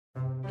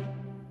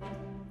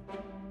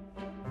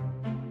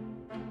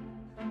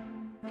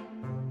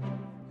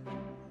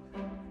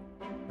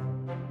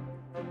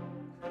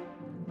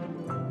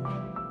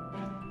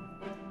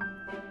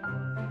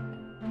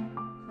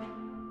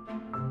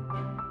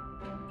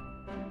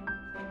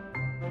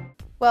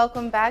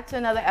Welcome back to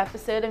another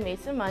episode of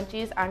Mason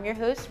Munchies. I'm your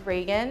host,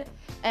 Reagan,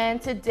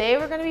 and today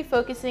we're going to be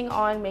focusing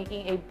on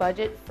making a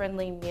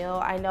budget-friendly meal.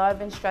 I know I've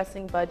been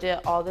stressing budget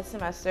all the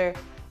semester,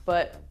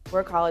 but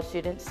we're college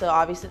students, so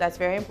obviously that's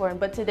very important.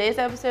 But today's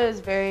episode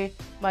is very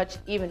much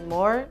even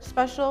more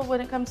special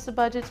when it comes to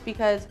budgets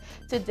because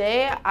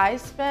today I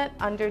spent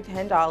under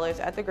 $10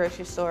 at the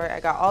grocery store. I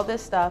got all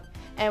this stuff,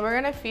 and we're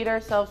going to feed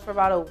ourselves for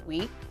about a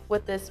week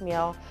with this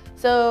meal.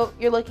 So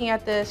you're looking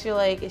at this, you're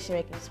like, is she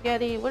making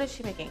spaghetti? What is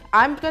she making?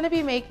 I'm gonna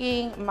be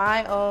making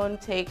my own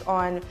take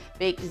on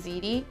baked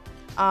ziti.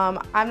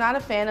 I'm not a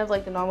fan of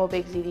like the normal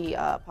baked ziti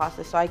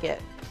pasta, so I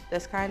get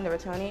this kind, the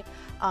rotoni.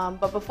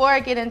 But before I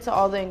get into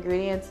all the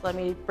ingredients, let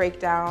me break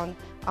down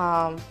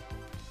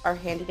our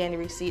handy dandy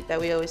receipt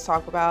that we always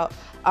talk about.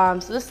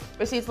 So this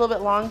receipt's a little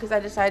bit long because I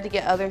decided to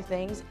get other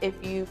things.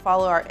 If you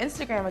follow our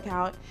Instagram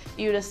account,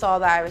 you would have saw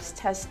that I was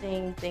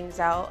testing things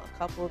out a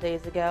couple of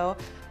days ago.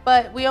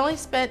 But we only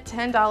spent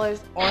 $10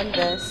 on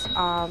this.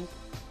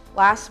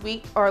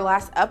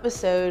 Last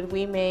episode,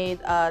 we made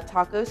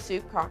taco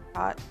soup crock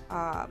pot.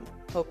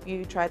 Hope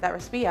you tried that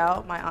recipe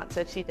out. My aunt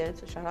said she did,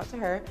 so shout out to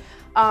her.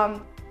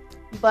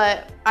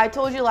 But I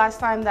told you last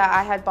time that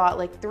I had bought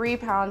like 3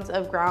 pounds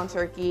of ground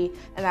turkey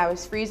and I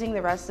was freezing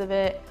the rest of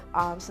it.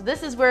 So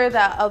this is where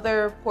that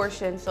other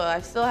portion, so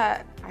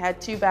I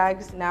had 2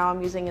 bags, now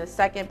I'm using a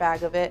second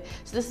bag of it.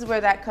 So this is where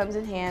that comes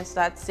in hand, so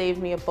that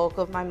saved me a bulk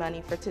of my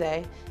money for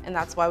today, and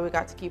that's why we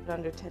got to keep it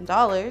under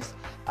 $10.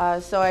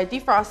 So I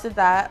defrosted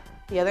that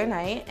the other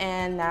night,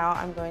 and now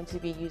I'm going to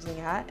be using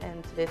that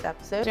in today's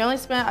episode. So I only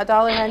spent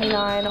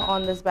 $1.99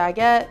 on this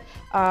baguette.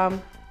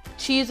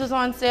 Cheese was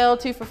on sale,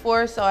 2 for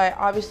 $4, so I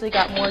obviously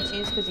got more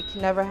cheese because you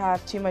can never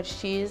have too much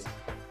cheese.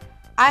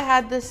 I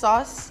had this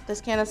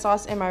can of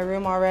sauce in my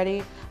room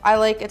already. I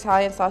like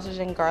Italian sausage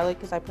and garlic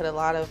because I put a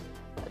lot of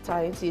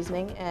Italian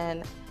seasoning,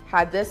 and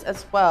had this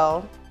as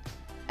well.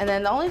 And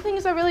then the only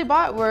things I really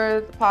bought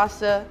were the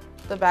pasta,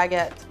 the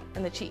baguette,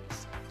 and the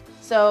cheese.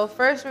 So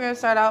first we're going to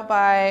start out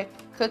by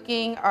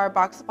cooking our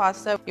box of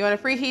pasta. You want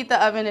to preheat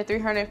the oven to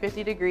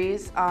 350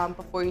 degrees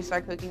before you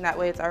start cooking. That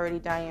way it's already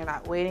done, you're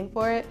not waiting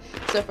for it.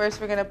 So first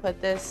we're going to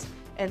put this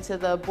into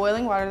the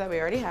boiling water that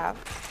we already have.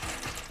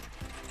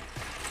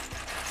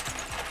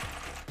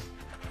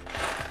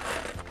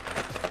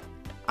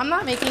 I'm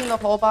not making the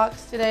whole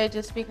box today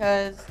just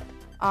because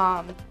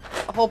a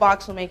whole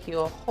box will make you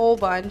a whole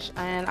bunch,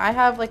 and I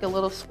have like a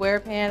little square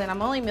pan and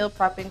I'm only meal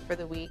prepping for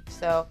the week,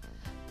 so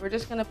we're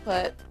just going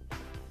to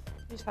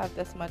just have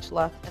this much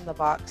left in the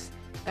box.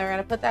 Then we're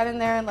going to put that in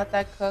there and let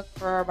that cook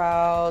for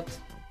about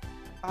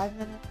 5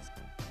 minutes.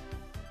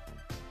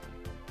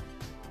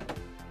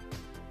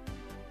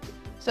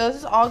 So this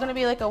is all going to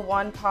be like a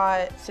one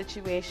pot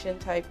situation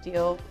type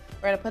deal.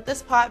 We're going to put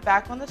this pot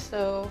back on the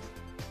stove,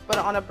 put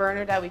it on a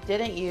burner that we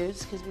didn't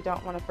use because we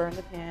don't want to burn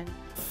the pan.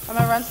 I'm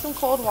going to run some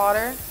cold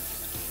water,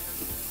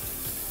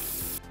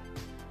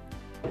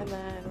 and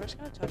then we're just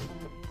going to touch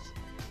one of these.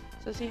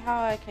 So see how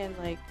I can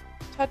like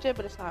touch it,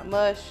 but it's not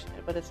mush,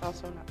 but it's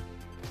also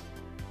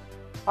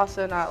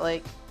not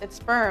like, it's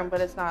firm, but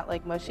it's not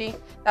like mushy.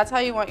 That's how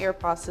you want your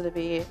pasta to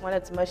be. When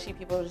it's mushy,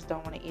 people just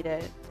don't want to eat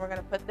it. We're going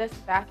to put this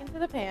back into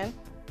the pan.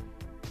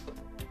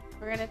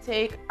 We're going to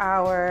take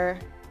our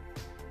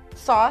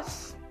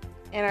sauce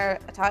and our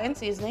Italian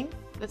seasoning.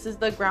 This is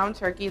the ground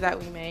turkey that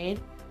we made,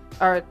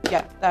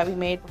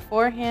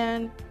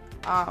 beforehand.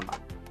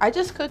 I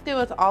just cooked it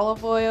with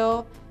olive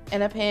oil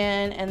in a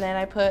pan, and then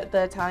I put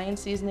the Italian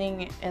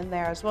seasoning in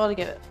there as well to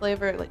give it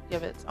flavor, like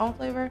give it its own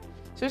flavor.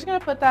 So we're just gonna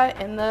put that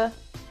in the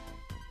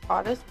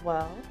pot as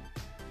well.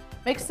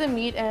 Mix the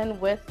meat in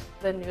with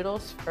the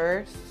noodles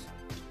first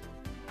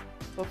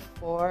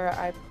before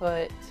I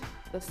put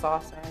the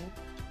sauce in.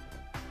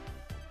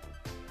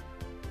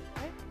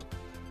 Okay.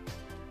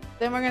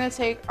 Then we're gonna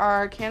take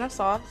our can of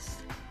sauce.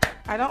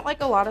 I don't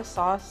like a lot of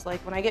sauce.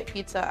 Like when I get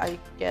pizza, I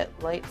get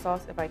light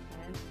sauce if I can.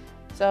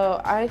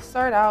 So I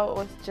start out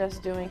with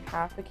just doing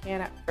half a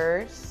can at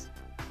first,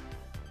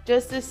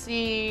 just to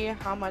see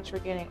how much we're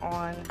getting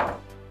on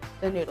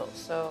the noodles.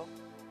 So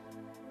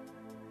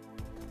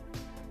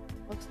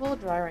looks a little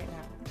dry right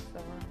now. So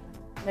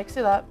we're mix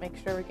it up, make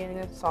sure we're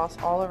getting the sauce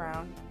all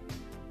around.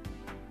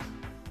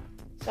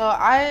 So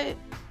I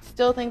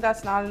still think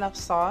that's not enough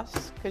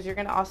sauce because you're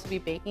gonna also be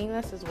baking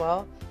this as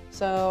well.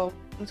 So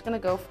I'm just gonna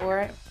go for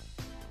it.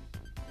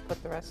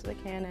 Put the rest of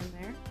the can in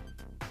there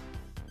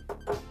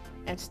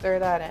and stir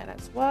that in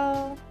as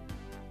well.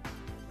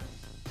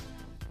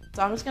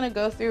 So I'm just gonna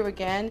go through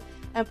again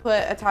and put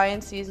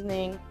Italian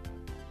seasoning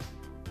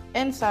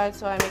inside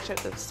so I make sure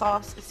that the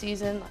sauce is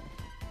seasoned,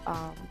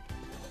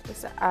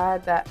 just to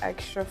add that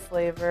extra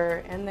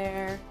flavor in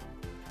there.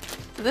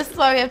 So this is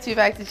why we have 2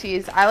 bags of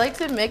cheese. I like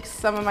to mix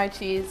some of my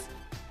cheese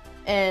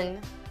in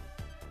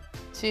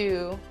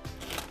to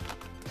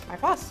my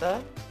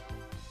pasta.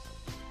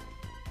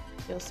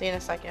 You'll see in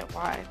a second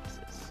why.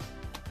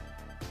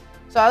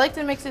 So I like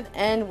to mix it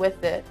in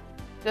with it,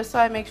 just so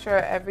I make sure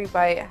every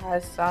bite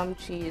has some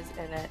cheese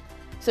in it.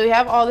 So we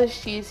have all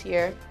this cheese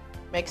here.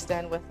 mixed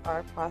in with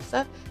our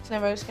pasta. So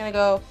then we're just gonna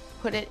go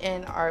put it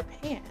in our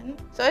pan.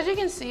 So as you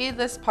can see,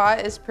 this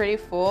pot is pretty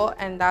full,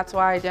 and that's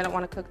why I didn't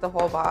want to cook the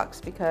whole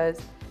box, because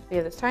we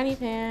have this tiny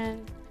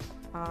pan.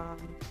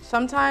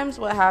 Sometimes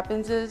what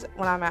happens is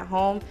when I'm at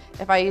home,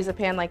 if I use a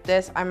pan like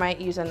this, I might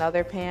use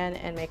another pan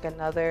and make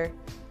another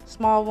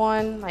small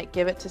one, like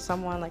give it to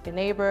someone like a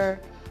neighbor,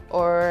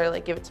 or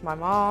like give it to my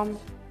mom.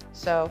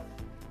 So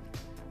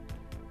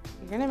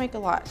you're gonna make a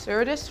lot. So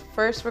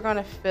we're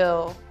gonna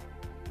fill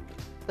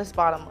this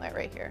bottom layer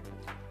right here.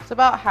 It's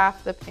about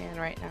half the pan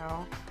right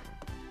now.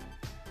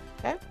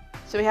 Okay,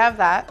 so we have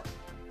that.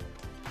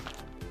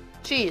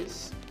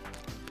 Cheese.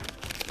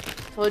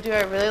 Told you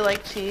I really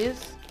like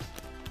cheese.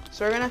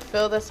 So we're gonna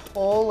fill this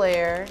whole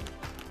layer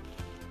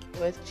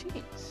with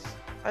cheese.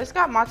 I just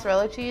got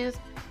mozzarella cheese.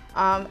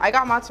 I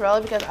got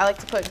mozzarella because I like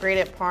to put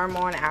grated Parm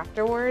on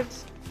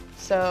afterwards.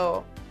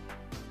 So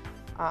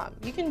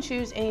you can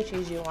choose any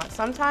cheese you want.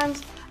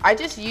 Sometimes I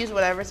just use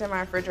whatever's in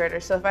my refrigerator.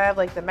 So if I have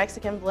like the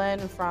Mexican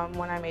blend from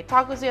when I made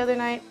tacos the other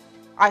night,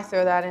 I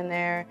throw that in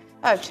there.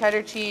 I have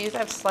cheddar cheese, I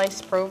have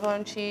sliced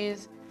provolone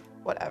cheese,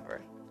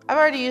 whatever. I've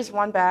already used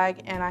one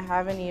bag and I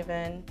haven't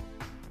even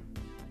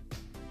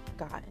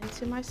got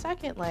into my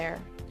second layer.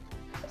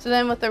 So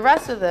then with the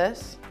rest of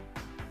this,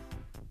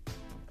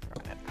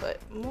 we're gonna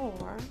put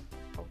more.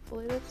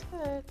 Hopefully this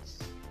fits.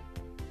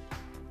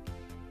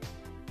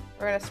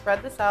 We're gonna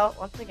spread this out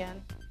once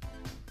again.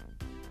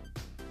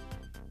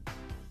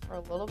 We're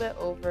a little bit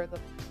over the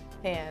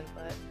pan,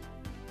 but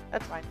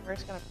that's fine. We're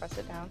just gonna press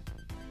it down.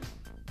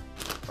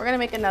 We're gonna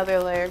make another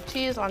layer of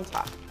cheese on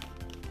top.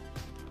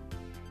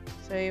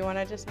 So you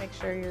wanna just make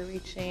sure you're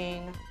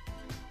reaching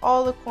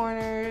all the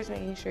corners,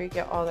 making sure you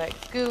get all that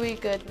gooey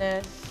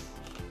goodness.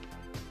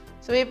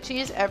 So we have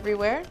cheese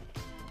everywhere.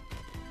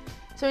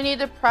 So we need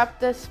to prep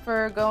this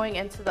for going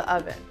into the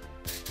oven.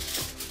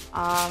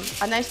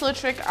 A nice little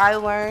trick I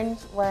learned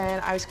when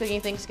I was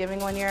cooking Thanksgiving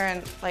one year,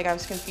 and like I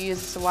was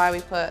confused as to why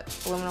we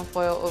put aluminum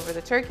foil over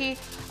the turkey.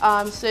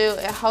 So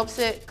it helps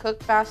it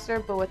cook faster,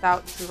 but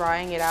without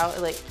drying it out.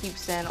 It like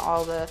keeps in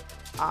all the,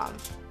 I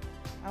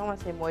don't want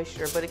to say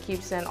moisture, but it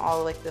keeps in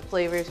all like the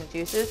flavors and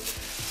juices.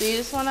 So you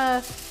just want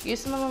to use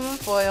some aluminum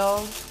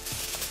foil.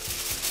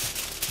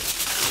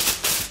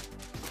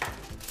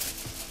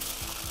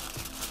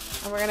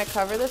 And we're going to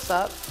cover this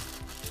up.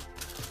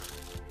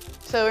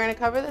 So we're going to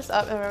cover this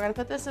up and we're going to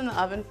put this in the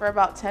oven for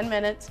about 10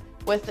 minutes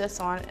with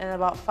this on and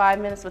about 5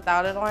 minutes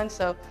without it on.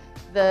 So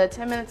the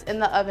 10 minutes in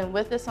the oven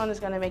with this on is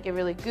going to make it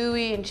really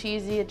gooey and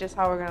cheesy, just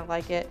how we're going to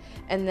like it.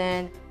 And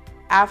then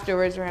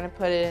afterwards we're going to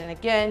put it in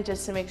again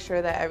just to make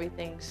sure that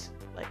everything's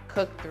like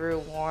cooked through,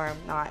 warm,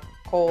 not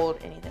cold,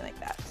 anything like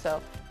that. So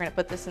we're going to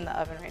put this in the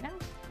oven right now.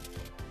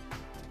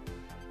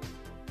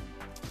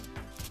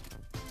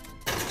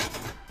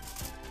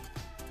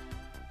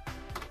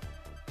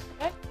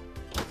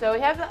 So we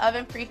have the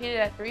oven preheated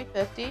at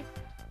 350.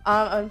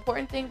 An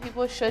important thing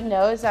people should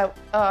know is that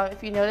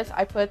if you notice,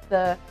 I put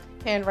the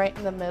pan right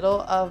in the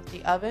middle of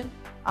the oven.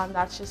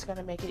 That's just going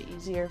to make it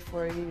easier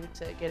for you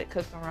to get it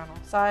cooked around all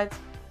sides.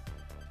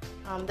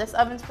 This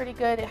oven's pretty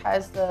good. It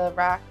has the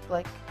rack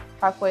like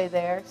halfway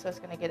there, so it's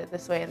going to get it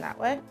this way and that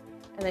way.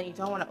 And then you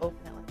don't want to open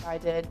it like I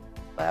did,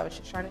 but I was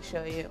just trying to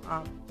show you.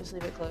 Just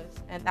leave it closed.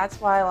 And that's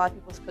why a lot of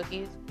people's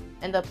cookies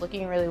end up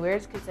looking really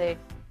weird, because they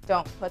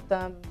don't put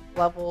them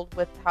leveled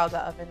with how the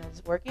oven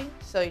is working.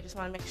 So you just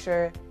want to make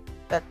sure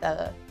that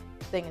the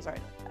thing is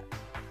already like that.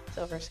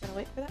 So we're just gonna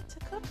wait for that to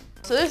cook.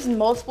 So there's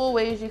multiple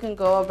ways you can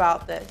go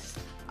about this.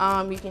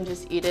 You can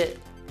just eat it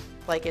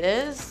like it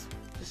is,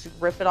 just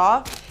rip it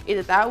off, eat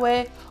it that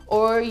way,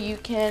 or you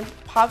can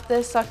pop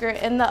this sucker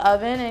in the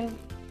oven and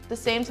the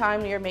same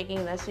time you're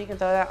making this, so you can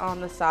throw that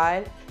on the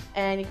side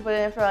and you can put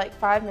it in for like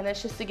 5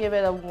 minutes just to give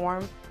it a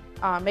warm,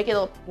 make it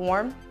look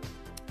warm.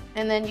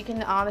 And then you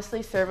can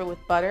honestly serve it with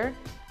butter.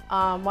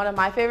 One of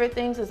my favorite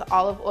things is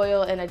olive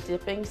oil and a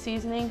dipping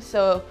seasoning.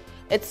 So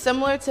it's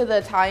similar to the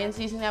Italian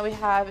seasoning that we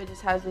have. It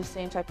just has the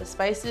same type of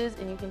spices,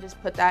 and you can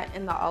just put that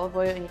in the olive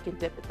oil and you can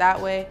dip it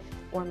that way,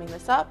 warming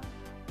this up.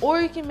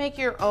 Or you can make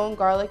your own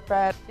garlic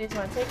bread. So you just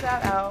want to take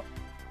that out.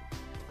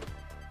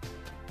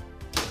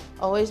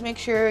 Always make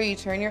sure you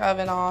turn your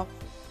oven off.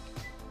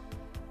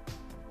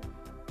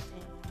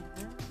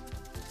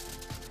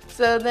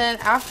 So then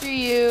after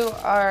you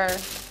are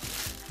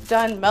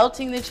done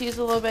melting the cheese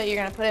a little bit, you're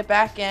going to put it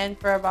back in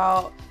for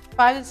about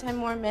 5 to 10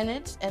 more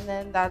minutes, and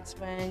then that's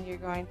when you're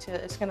going to,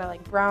 it's going to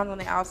like brown on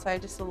the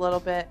outside just a little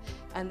bit,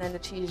 and then the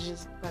cheese is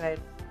just going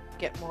to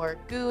get more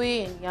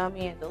gooey and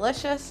yummy and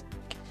delicious.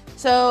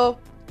 So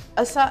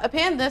a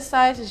pan this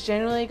size is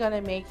generally going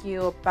to make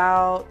you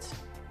about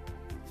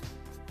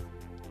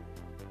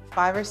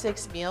 5 or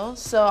 6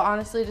 meals. So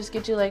honestly, just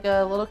get you like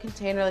a little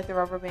container, like the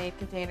Rubbermaid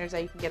containers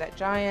that you can get at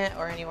Giant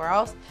or anywhere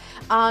else.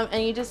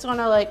 And you just want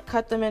to like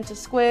cut them into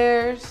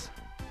squares,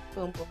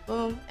 boom, boom,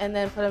 boom, and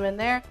then put them in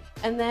there.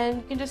 And then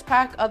you can just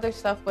pack other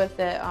stuff with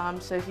it.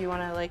 So if you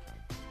want to like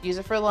use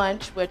it for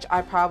lunch, which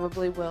I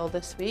probably will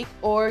this week,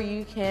 or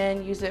you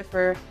can use it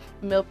for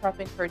meal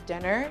prepping for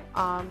dinner.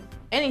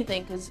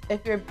 anything, because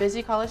if you're a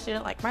busy college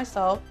student like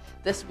myself,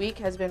 this week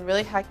has been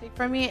really hectic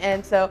for me,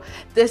 and so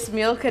this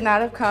meal could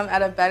not have come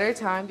at a better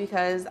time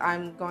because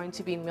I'm going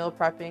to be meal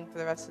prepping for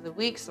the rest of the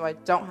week, so I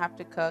don't have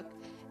to cook.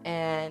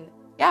 And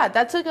yeah,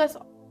 that took us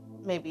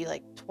maybe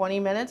like 20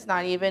 minutes,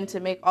 not even, to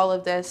make all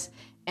of this,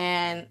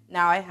 and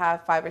now I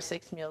have 5 or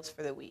 6 meals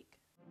for the week.